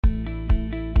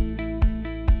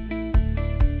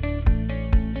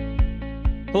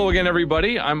Hello again,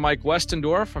 everybody. I'm Mike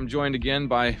Westendorf. I'm joined again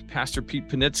by Pastor Pete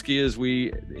Panitsky as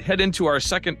we head into our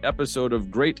second episode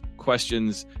of Great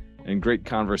Questions and Great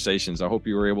Conversations. I hope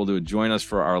you were able to join us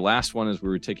for our last one as we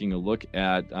were taking a look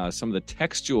at some of the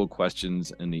textual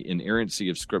questions and the inerrancy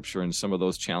of Scripture and some of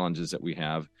those challenges that we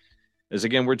have. As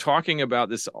again, we're talking about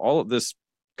this, all of this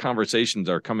conversations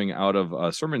are coming out of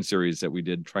a sermon series that we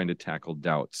did trying to tackle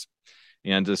doubts.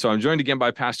 And so I'm joined again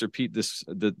by Pastor Pete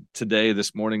today,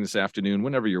 this morning, this afternoon,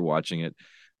 whenever you're watching it.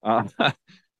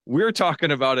 We're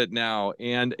talking about it now.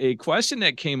 And a question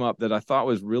that came up that I thought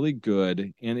was really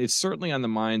good, and it's certainly on the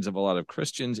minds of a lot of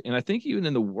Christians, and I think even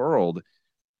in the world,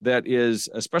 that is,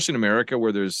 especially in America,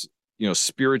 where there's,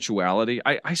 spirituality.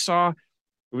 I saw,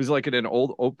 it was like at an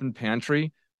old open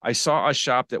pantry, I saw a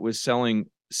shop that was selling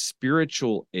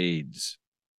spiritual aids.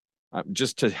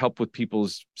 Just to help with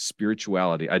people's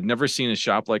spirituality. I'd never seen a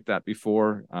shop like that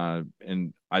before.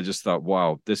 And I just thought,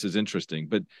 wow, this is interesting.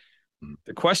 But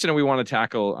the question that we want to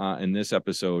tackle in this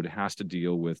episode has to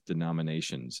deal with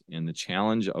denominations and the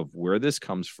challenge of where this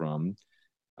comes from.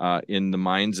 In the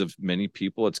minds of many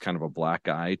people, it's kind of a black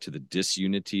eye to the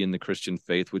disunity in the Christian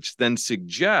faith, which then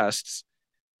suggests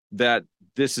that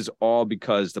this is all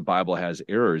because the Bible has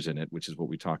errors in it, which is what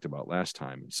we talked about last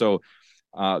time. So,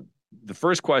 the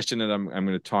first question that I'm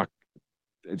going to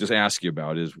just ask you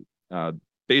about is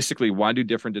basically, why do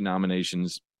different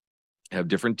denominations have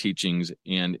different teachings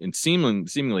and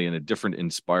seemingly in a different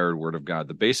inspired word of God?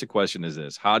 The basic question is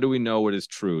this: how do we know what is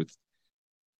truth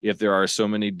if there are so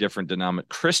many different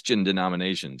Christian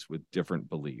denominations with different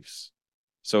beliefs?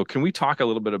 So can we talk a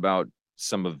little bit about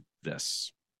some of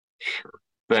this? Sure.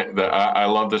 I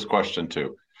love this question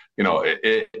too.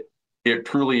 It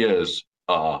truly is.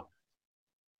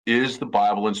 Is the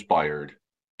Bible inspired?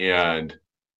 And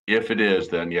if it is,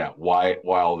 then why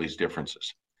all these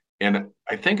differences? And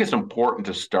I think it's important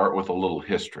to start with a little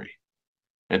history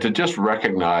and to just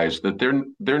recognize that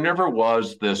there never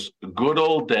was this good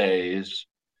old days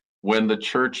when the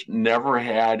church never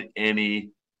had any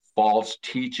false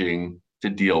teaching to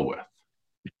deal with.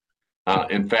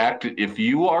 In fact, if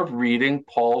you are reading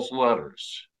Paul's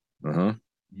letters,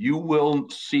 you will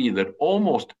see that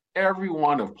almost every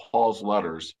one of Paul's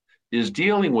letters is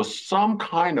dealing with some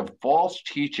kind of false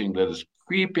teaching that is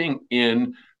creeping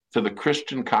in to the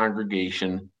Christian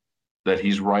congregation that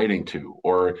he's writing to.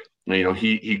 Or,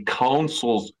 he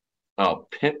counsels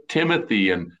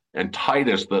Timothy and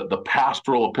Titus, the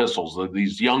pastoral epistles,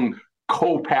 these young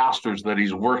co-pastors that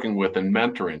he's working with and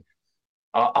mentoring.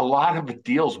 A lot of it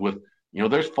deals with,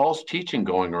 there's false teaching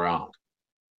going around.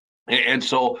 And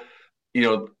so,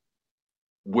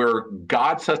 where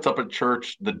God sets up a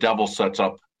church, the devil sets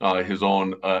up his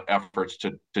own efforts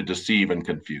to deceive and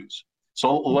confuse.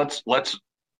 So let's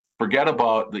forget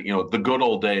about the good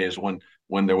old days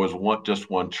when there was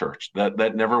just one church.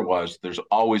 That never was. There's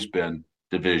always been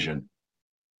division.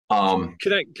 Can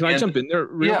I jump in there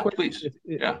real quick? Please.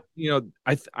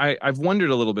 I've wondered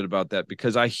a little bit about that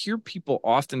because I hear people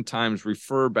oftentimes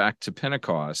refer back to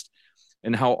Pentecost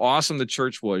and how awesome the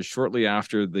church was shortly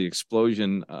after the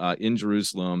explosion in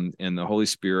Jerusalem and the Holy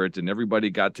Spirit, and everybody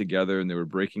got together and they were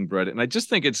breaking bread. And I just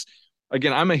think it's,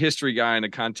 again, I'm a history guy and a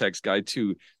context guy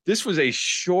too. This was a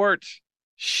short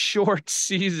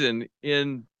season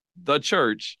in the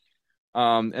church.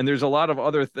 And there's a lot of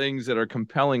other things that are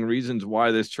compelling reasons why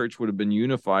this church would have been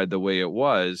unified the way it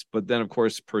was. But then, of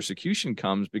course, persecution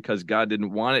comes because God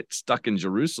didn't want it stuck in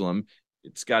Jerusalem.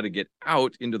 It's got to get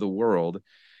out into the world.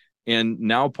 And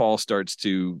now Paul starts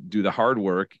to do the hard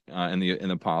work and the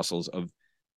apostles of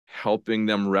helping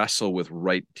them wrestle with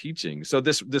right teaching. So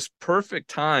this perfect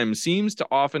time seems to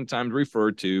oftentimes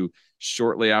refer to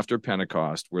shortly after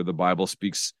Pentecost, where the Bible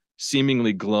speaks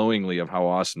seemingly glowingly of how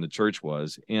awesome the church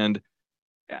was. And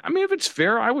I mean, if it's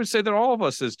fair, I would say that all of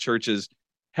us as churches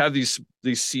have these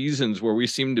seasons where we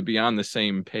seem to be on the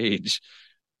same page.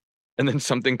 And then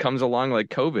something comes along like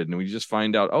COVID and we just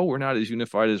find out, we're not as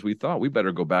unified as we thought. We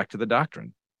better go back to the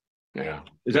doctrine. Yeah.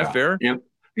 Is that fair?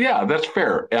 Yeah, that's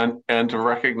fair. And to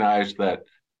recognize that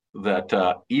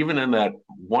even in that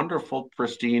wonderful,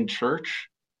 pristine church,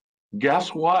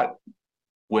 guess what?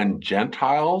 When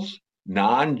Gentiles,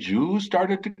 non-Jews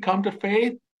started to come to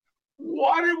faith,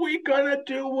 what are we going to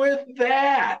do with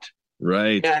that?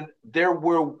 Right. And there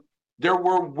were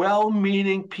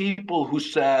well-meaning people who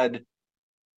said,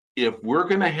 if we're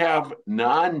going to have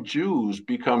non-Jews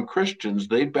become Christians,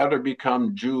 they better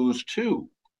become Jews too.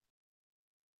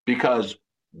 Because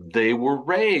they were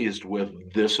raised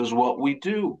with, this is what we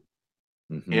do.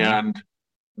 Mm-hmm. And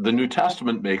the New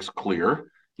Testament makes clear,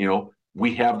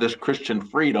 we have this Christian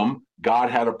freedom.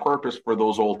 God had a purpose for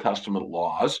those Old Testament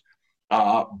laws.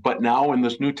 But now in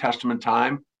this New Testament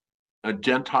time,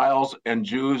 Gentiles and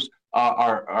Jews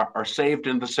are saved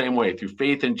in the same way through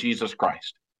faith in Jesus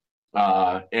Christ.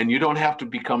 And you don't have to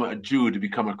become a Jew to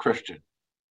become a Christian.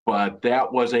 But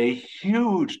that was a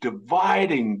huge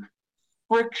dividing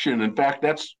friction. In fact,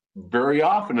 that's very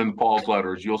often in Paul's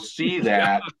letters. You'll see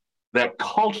that that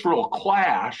cultural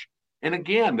clash. And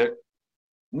again, that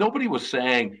nobody was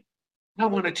saying, I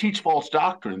want to teach false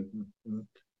doctrine.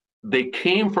 They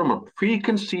came from a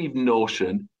preconceived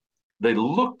notion. They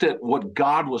looked at what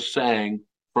God was saying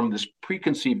from this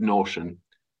preconceived notion,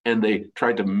 and they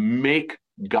tried to make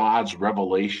God's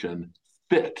revelation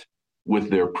fit with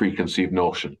their preconceived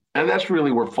notion. And that's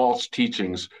really where false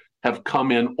teachings have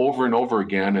come in over and over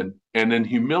again. And in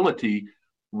humility,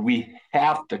 we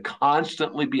have to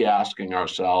constantly be asking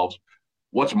ourselves,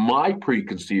 what's my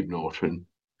preconceived notion?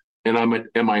 And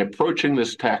am I approaching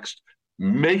this text,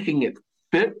 making it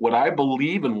fit what I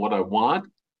believe and what I want?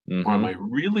 Mm-hmm. Or am I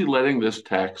really letting this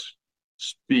text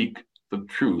speak the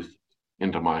truth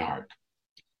into my heart?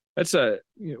 That's the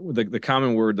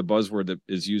common word, the buzzword that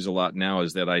is used a lot now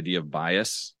is that idea of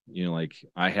bias. Like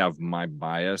I have my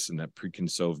bias and that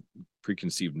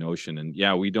preconceived notion. And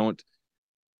yeah, we don't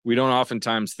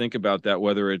oftentimes think about that,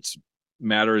 whether it's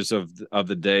matters of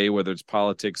the day, whether it's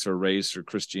politics or race or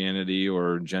Christianity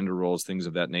or gender roles, things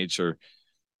of that nature.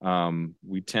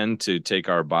 We tend to take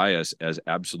our bias as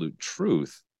absolute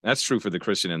truth. That's true for the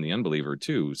Christian and the unbeliever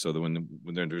too. So that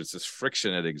when there's this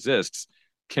friction that exists,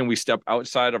 can we step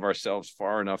outside of ourselves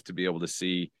far enough to be able to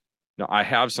see, I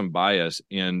have some bias,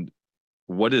 and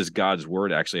what does God's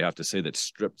word actually have to say that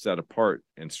strips that apart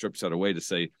and strips that away to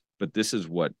say, but this is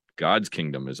what God's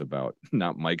kingdom is about,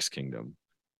 not Mike's kingdom.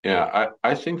 Yeah,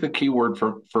 I think the key word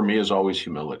for me is always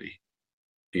humility.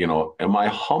 Am I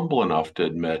humble enough to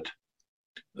admit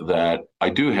that I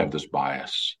do have this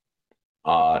bias?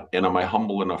 And am I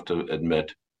humble enough to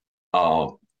admit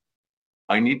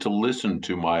I need to listen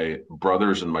to my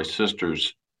brothers and my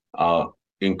sisters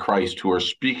in Christ who are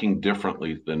speaking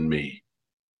differently than me?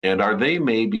 And are they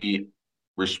maybe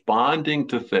responding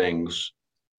to things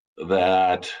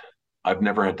that I've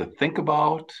never had to think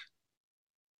about,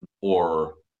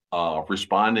 or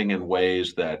responding in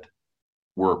ways that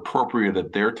were appropriate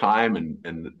at their time,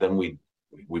 and then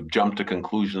we've jumped to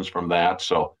conclusions from that?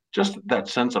 So just that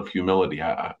sense of humility.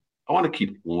 I want to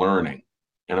keep learning,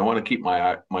 and I want to keep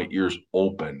my ears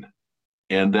open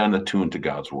and then attuned to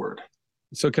God's word.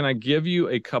 So can I give you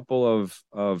a couple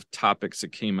of topics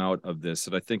that came out of this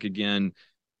that I think, again,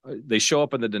 they show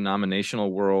up in the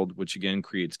denominational world, which again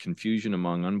creates confusion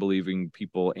among unbelieving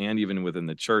people and even within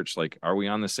the church. Like, are we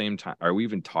on the same time? Are we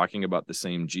even talking about the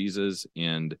same Jesus?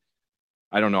 And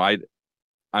I don't know.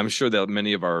 I'm sure that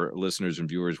many of our listeners and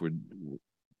viewers would,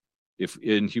 if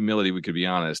in humility we could be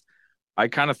honest, I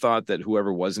kind of thought that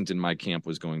whoever wasn't in my camp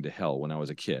was going to hell when I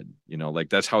was a kid. Like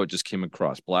that's how it just came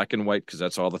across, black and white, because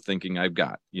that's all the thinking I've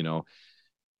got.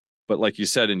 But like you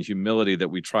said, in humility, that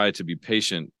we try to be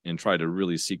patient and try to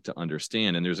really seek to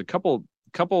understand. And there's a couple,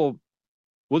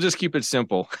 we'll just keep it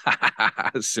simple.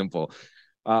 Simple.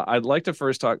 I'd like to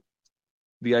first talk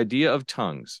the idea of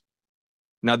tongues.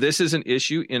 Now, this is an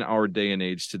issue in our day and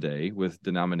age today with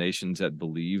denominations that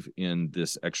believe in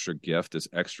this extra gift, this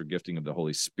extra gifting of the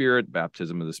Holy Spirit,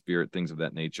 baptism of the Spirit, things of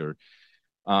that nature.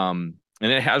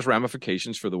 And it has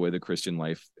ramifications for the way the Christian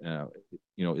life,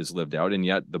 is lived out. And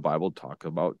yet the Bible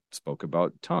spoke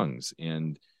about tongues.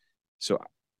 And so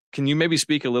can you maybe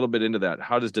speak a little bit into that?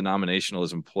 How does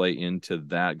denominationalism play into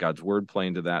that? God's word play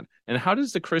into that? And how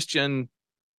does the Christian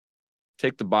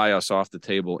take the bias off the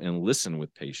table and listen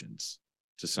with patience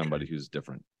to somebody who's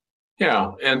different?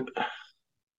 Yeah. And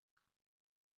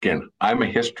again, I'm a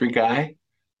history guy.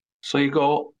 So you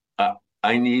go,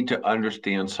 I need to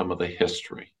understand some of the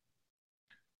history.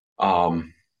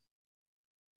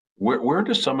 Where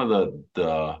does some of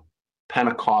the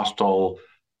Pentecostal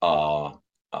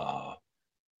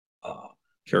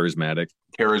charismatic,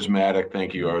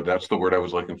 thank you, that's the word I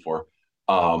was looking for.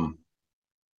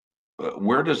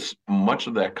 Where does much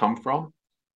of that come from?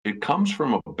 It comes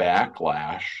from a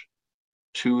backlash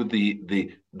to the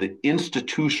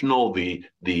institutional,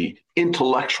 the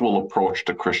intellectual approach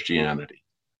to Christianity.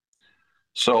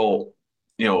 So,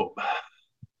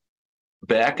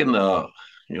 back in the,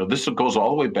 this goes all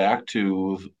the way back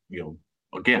to,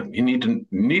 again, you need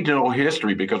to know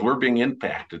history because we're being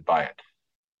impacted by it.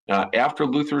 After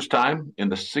Luther's time, in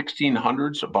the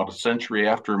 1600s, about a century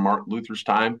after Martin Luther's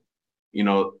time,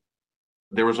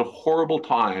 there was a horrible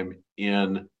time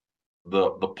in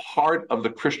the part of the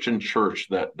Christian church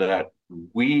that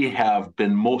we have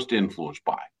been most influenced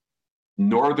by.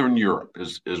 Northern Europe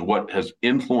is what has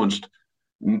influenced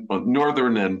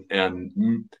northern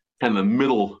and kind of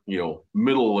middle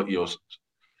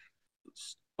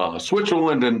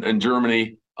Switzerland and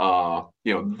Germany.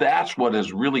 That's what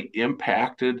has really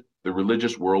impacted the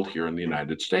religious world here in the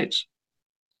United States.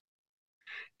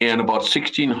 And about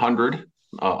 1600,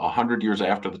 100 years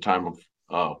after the time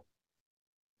of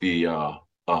the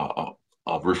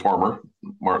reformer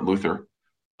Martin Luther,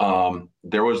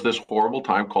 there was this horrible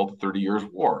time called the 30 Years'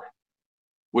 War,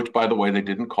 which, by the way, they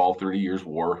didn't call 30 Years'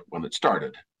 War when it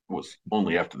started. It was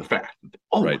only after the fact.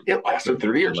 It lasted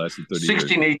 30 years.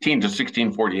 1618 to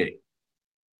 1648.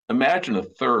 Imagine a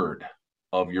third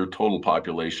of your total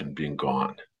population being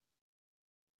gone.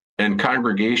 And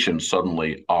congregations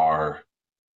suddenly are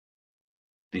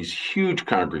these huge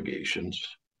congregations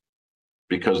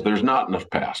because there's not enough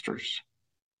pastors.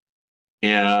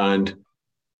 And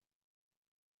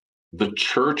the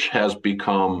church has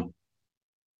become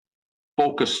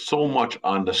focused so much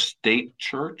on the state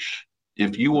church.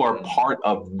 If you are part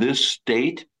of this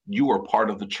state, you are part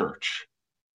of the church.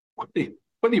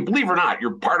 Whether you believe or not,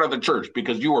 you're part of the church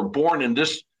because you were born in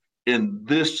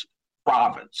this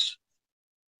province.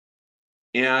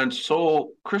 And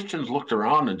so Christians looked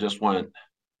around and just went,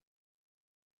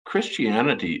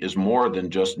 Christianity is more than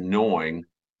just knowing,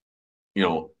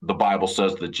 the Bible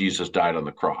says that Jesus died on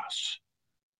the cross.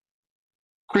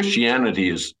 Christianity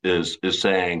is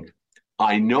saying,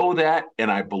 I know that,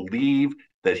 and I believe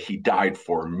that he died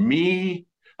for me,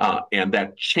 and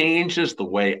that changes the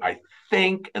way I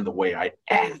think and the way I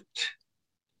act.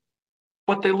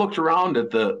 But they looked around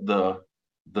at the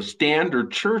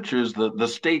standard churches, the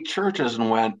state churches, and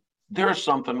went, there's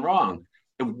something wrong.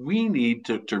 And we need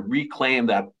to reclaim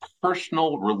that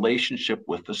personal relationship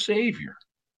with the Savior.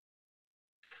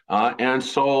 And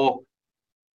so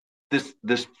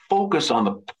this focus on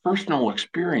the personal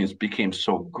experience became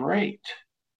so great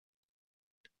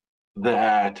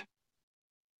that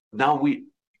now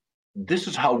this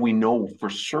is how we know for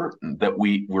certain that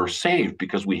we're saved,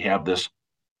 because we have this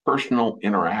personal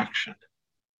interaction.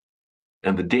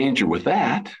 And the danger with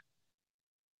that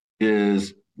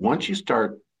is once you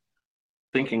start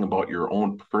thinking about your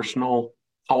own personal,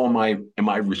 am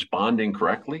I responding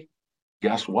correctly?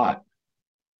 Guess what?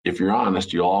 If you're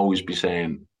honest, you'll always be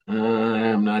saying,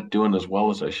 I'm not doing as well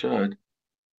as I should.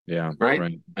 Yeah.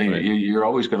 Right. You're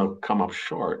always going to come up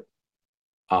short.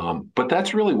 But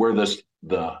that's really where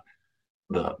the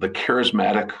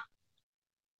charismatic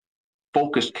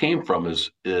focus came from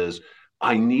is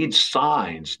I need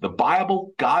signs. The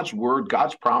Bible, God's word,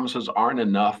 God's promises aren't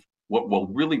enough. What will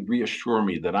really reassure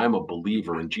me that I'm a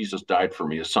believer and Jesus died for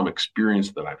me is some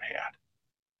experience that I've had.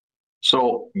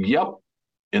 So,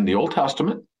 in the Old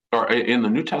Testament, or in the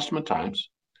New Testament times,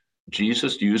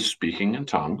 Jesus used speaking in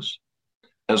tongues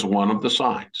as one of the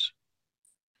signs.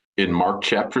 In Mark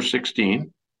chapter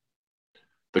 16,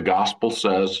 the gospel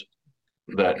says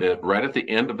that right at the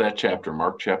end of that chapter,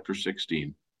 Mark chapter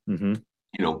 16,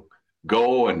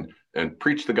 go and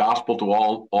preach the gospel to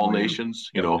all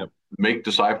nations, make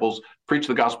disciples, preach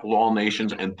the gospel to all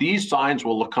nations, and these signs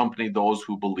will accompany those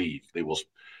who believe. They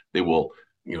will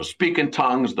speak in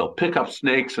tongues, they'll pick up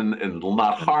snakes and it will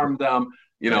not harm them,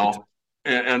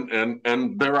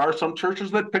 and there are some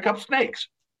churches that pick up snakes.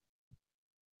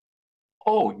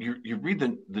 Oh, you read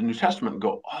the New Testament and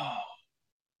go, oh,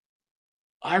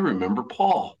 I remember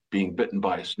Paul being bitten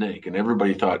by a snake, and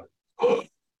everybody thought, oh,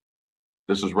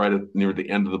 this is right near the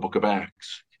end of the book of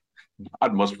Acts.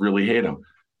 God must really hate him.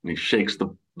 And he shakes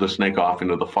the snake off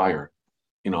into the fire.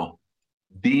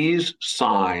 These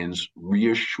signs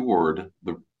reassured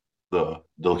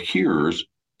the hearers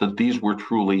that these were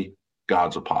truly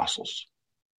God's apostles.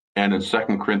 And in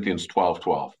 2 Corinthians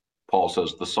 12:12, Paul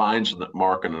says, the signs that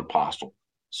mark an apostle,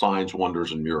 signs,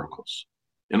 wonders, and miracles.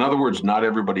 In other words, not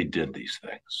everybody did these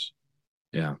things.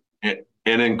 Yeah.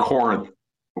 And in Corinth,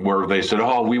 where they said,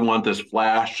 oh, we want this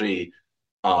flashy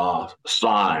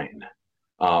sign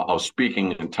of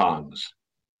speaking in tongues.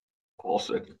 Paul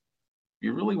said,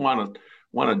 you really want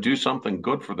to do something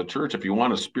good for the church, if you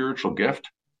want a spiritual gift,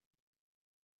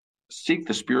 seek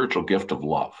the spiritual gift of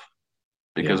love.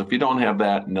 Because if you don't have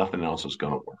that, nothing else is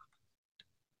going to work.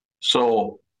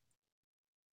 So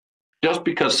just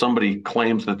because somebody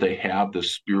claims that they have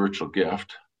this spiritual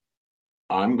gift,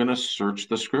 I'm going to search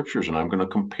the scriptures and I'm going to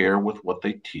compare with what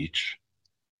they teach,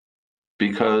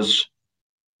 because,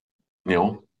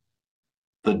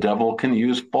 the devil can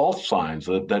use false signs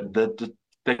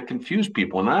that confuse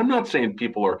people. And I'm not saying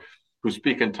people who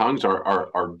speak in tongues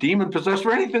are demon possessed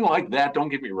or anything like that. Don't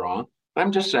get me wrong.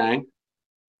 I'm just saying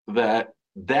that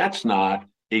that's not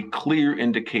a clear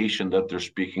indication that they're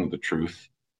speaking the truth.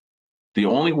 The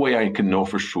only way I can know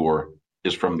for sure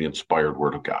is from the inspired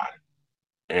Word of God.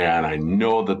 And I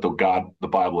know that the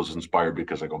Bible is inspired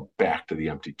because I go back to the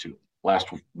empty tomb. Last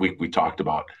week we talked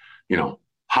about,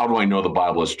 how do I know the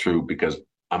Bible is true? Because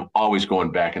I'm always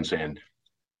going back and saying,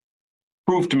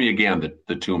 prove to me again that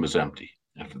the tomb is empty.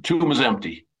 If the tomb is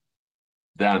empty,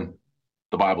 then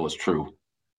the Bible is true.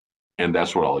 And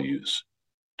that's what I'll use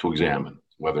to examine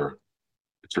whether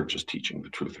the church is teaching the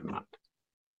truth or not.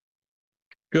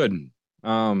 Good.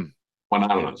 Well, I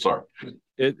don't know. Sorry.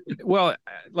 Well,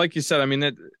 like you said, I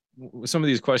mean, some of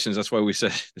these questions, that's why we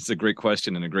said it's a great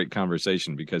question and a great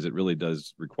conversation, because it really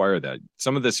does require that.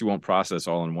 Some of this you won't process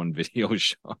all in one video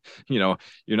show. You're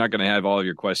not going to have all of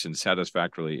your questions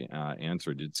satisfactorily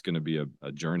answered. It's going to be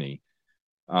a journey.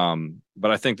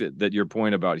 But I think that your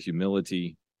point about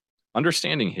humility,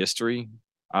 understanding history,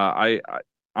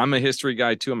 I'm a history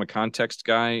guy too. I'm a context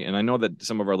guy. And I know that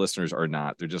some of our listeners are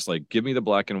not. They're just like, give me the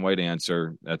black and white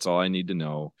answer. That's all I need to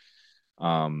know.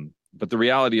 But the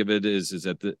reality of it is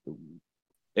that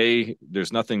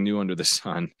there's nothing new under the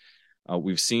sun.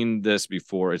 We've seen this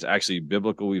before. It's actually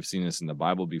biblical. We've seen this in the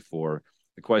Bible before.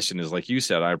 The question is, like you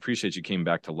said, I appreciate you came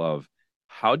back to love.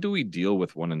 How do we deal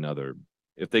with one another?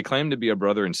 If they claim to be a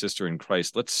brother and sister in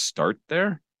Christ, let's start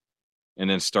there. And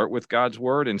then start with God's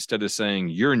word instead of saying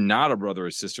you're not a brother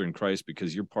or sister in Christ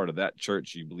because you're part of that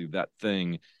church, you believe that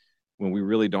thing, when we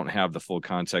really don't have the full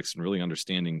context and really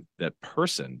understanding that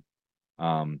person.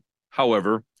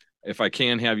 However, if I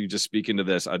can have you just speak into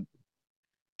this, I'd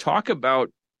talk about,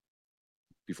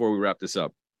 before we wrap this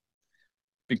up,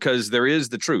 because there is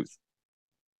the truth.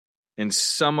 And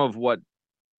some of what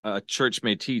a church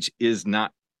may teach is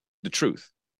not the truth.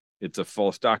 It's a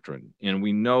false doctrine. And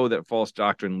we know that false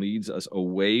doctrine leads us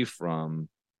away from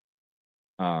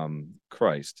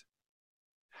Christ.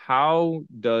 How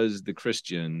does the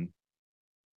Christian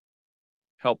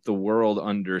help the world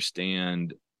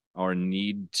understand our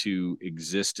need to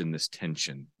exist in this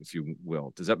tension, if you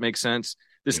will? Does that make sense?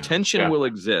 This tension will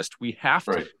exist. We have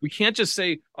to, we can't just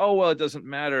say, oh, well, it doesn't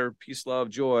matter. Peace, love,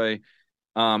 joy.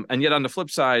 And yet on the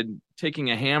flip side, taking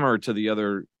a hammer to the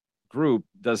other group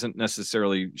doesn't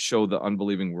necessarily show the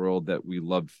unbelieving world that we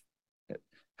love.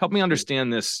 Help me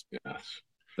understand this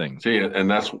thing. See, and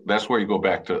that's where you go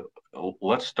back to,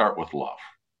 let's start with love,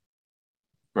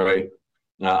 right?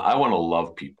 Now, I want to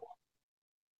love people,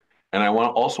 and I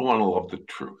also want to love the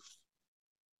truth.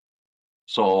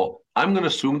 So I'm going to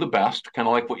assume the best, kind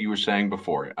of like what you were saying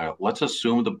before. Let's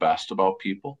assume the best about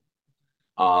people,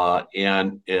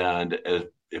 and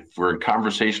if we're in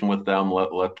conversation with them,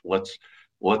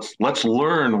 let's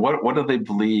learn what do they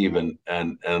believe and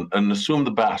assume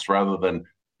the best rather than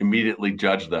immediately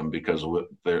judge them because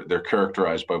they're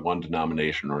characterized by one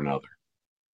denomination or another.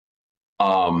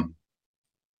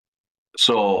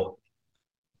 So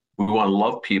we want to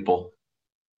love people,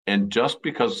 and just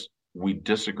because we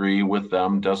disagree with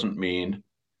them doesn't mean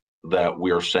that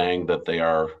we are saying that they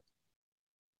are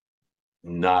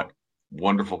not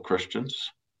wonderful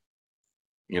Christians,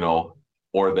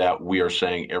 or that we are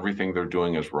saying everything they're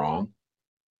doing is wrong.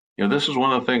 This is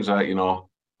one of the things I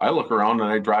look around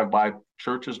and I drive by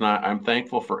churches and I'm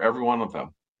thankful for every one of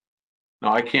them.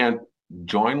 Now, I can't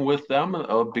join with them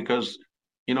because,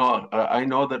 I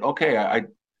know that, okay,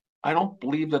 I don't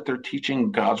believe that they're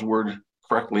teaching God's word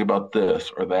correctly about this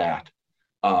or that.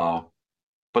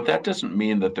 But that doesn't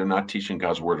mean that they're not teaching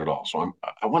God's word at all. So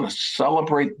I want to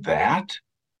celebrate that.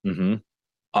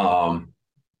 Mm-hmm.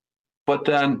 But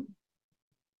then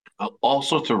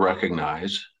also to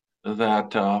recognize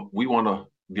that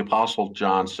the Apostle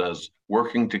John says,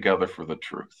 working together for the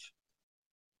truth.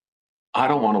 I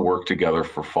don't want to work together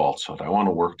for falsehood. I want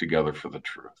to work together for the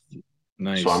truth.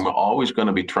 Nice. So I'm always going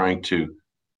to be trying to,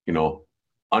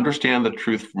 understand the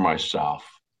truth for myself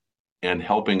and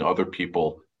helping other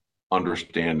people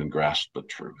understand and grasp the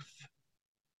truth.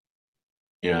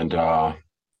 And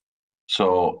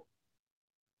so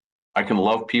I can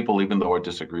love people even though I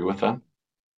disagree with them.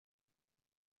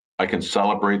 I can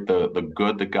celebrate the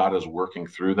good that God is working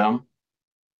through them,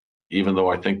 even though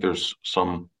I think there's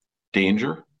some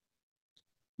danger.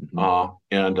 Mm-hmm.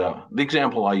 And the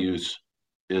example I use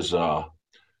is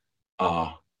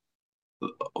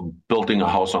building a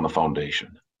house on a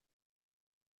foundation.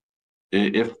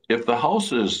 If the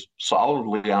house is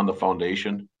solidly on the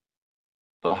foundation,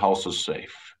 the house is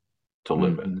safe to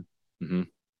live in. Mm-hmm.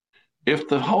 If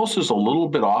the house is a little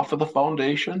bit off of the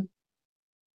foundation,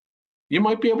 you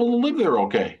might be able to live there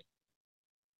okay.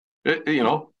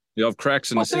 You have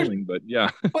cracks in the ceiling, but yeah.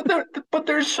 but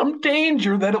there's some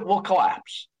danger that it will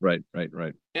collapse. Right.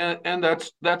 And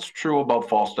that's true about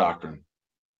false doctrine.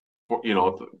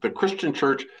 The Christian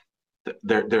church,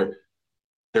 they're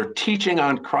teaching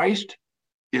on Christ,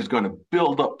 is going to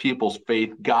build up people's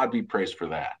faith, God be praised for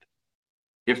that.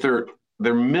 If they're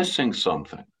missing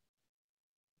something,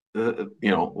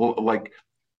 like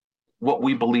what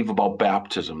we believe about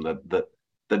baptism,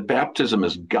 that baptism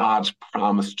is God's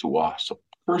promise to us, a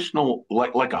personal,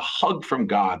 like a hug from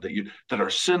God that our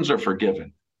sins are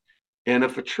forgiven. And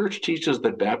if a church teaches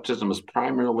that baptism is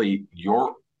primarily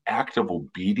your act of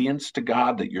obedience to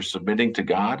God, that you're submitting to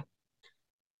God,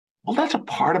 well, that's a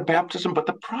part of baptism, but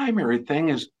the primary thing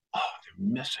is, they're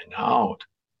missing out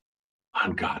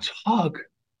on God's hug.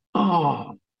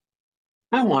 Oh,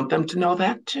 I want them to know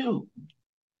that too.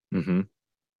 Mm-hmm.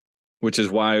 Which is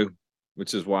why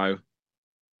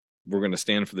we're going to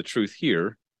stand for the truth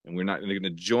here, and we're not going to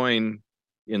join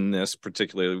in this,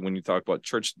 particularly when you talk about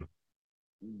church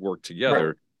work together.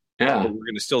 Right. Yeah, but we're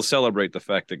going to still celebrate the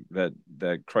fact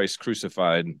that Christ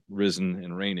crucified, risen,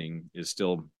 and reigning is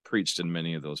still preached in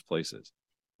many of those places.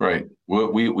 Right.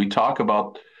 We talk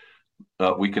about,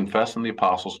 we confess in the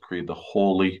Apostles' Creed the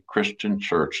holy Christian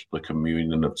church, the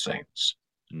communion of saints,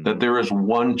 that there is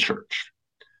one church,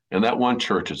 and that one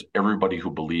church is everybody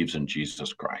who believes in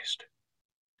Jesus Christ.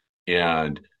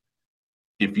 And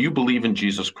if you believe in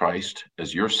Jesus Christ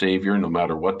as your Savior, no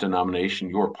matter what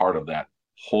denomination, you're part of that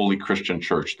holy Christian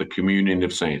church, the communion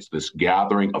of saints, this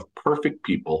gathering of perfect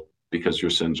people because your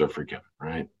sins are forgiven,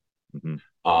 right? Mm-hmm.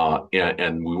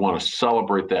 And we want to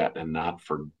celebrate that and not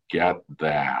forget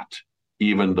that,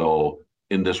 even though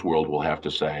in this world we'll have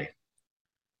to say,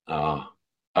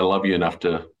 I love you enough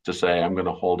to say I'm going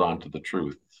to hold on to the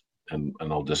truth, and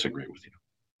I'll disagree with you.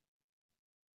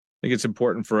 I think it's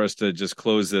important for us to just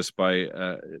close this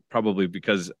by probably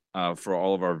because for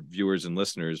all of our viewers and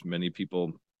listeners, many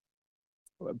people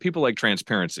like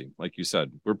transparency. Like you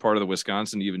said, we're part of the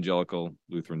Wisconsin Evangelical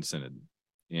Lutheran Synod,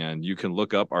 and you can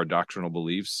look up our doctrinal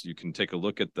beliefs. You can take a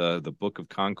look at the Book of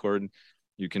Concord.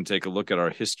 You can take a look at our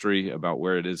history about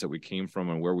where it is that we came from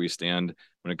and where we stand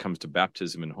when it comes to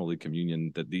baptism and Holy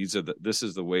Communion. That this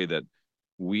is the way that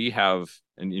we have,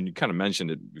 and you kind of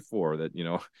mentioned it before, that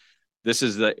this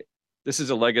is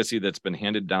a legacy that's been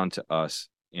handed down to us,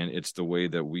 and it's the way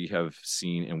that we have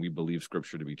seen and we believe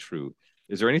Scripture to be true.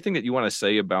 Is there anything that you want to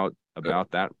say about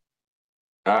that?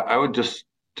 I would just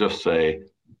say,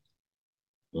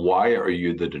 why are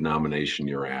you the denomination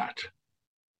you're at?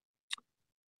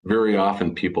 Very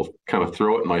often people kind of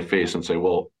throw it in my face and say,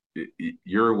 well,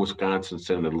 you're a Wisconsin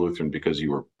Synod Lutheran because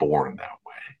you were born that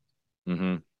way.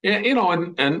 Mm-hmm. Yeah,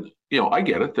 and I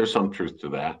get it. There's some truth to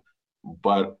that.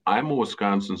 But I'm a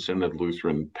Wisconsin Synod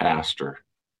Lutheran pastor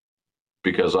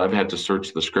because I've had to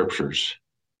search the Scriptures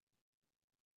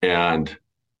and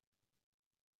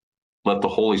let the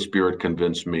Holy Spirit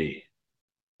convince me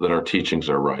that our teachings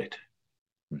are right.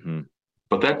 Mm-hmm.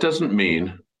 But that doesn't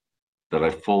mean that I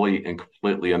fully and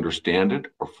completely understand it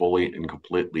or fully and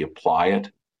completely apply it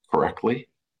correctly.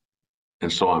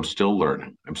 And so I'm still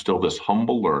learning. I'm still this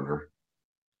humble learner,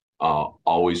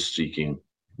 always seeking,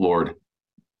 Lord,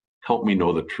 help me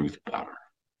know the truth better.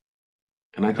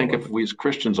 And I think if we as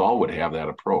Christians all would have that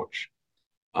approach,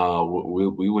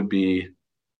 we would be,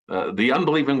 the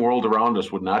unbelieving world around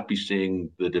us would not be seeing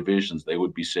the divisions. They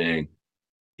would be saying,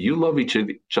 you love each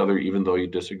other even though you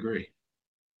disagree.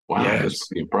 Wow, yes. That's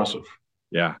pretty impressive.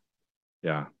 Yeah.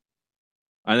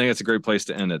 I think it's a great place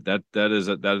to end it. That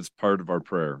is part of our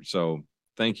prayer. So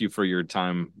thank you for your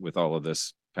time with all of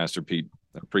this, Pastor Pete.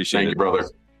 I appreciate it. Thank you, brother.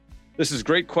 This is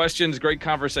great questions, great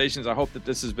conversations. I hope that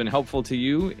this has been helpful to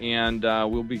you, and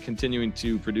we'll be continuing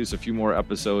to produce a few more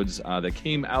episodes that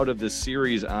came out of this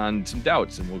series on some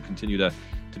doubts, and we'll continue to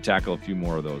tackle a few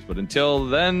more of those. But until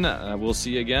then, we'll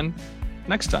see you again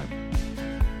next time.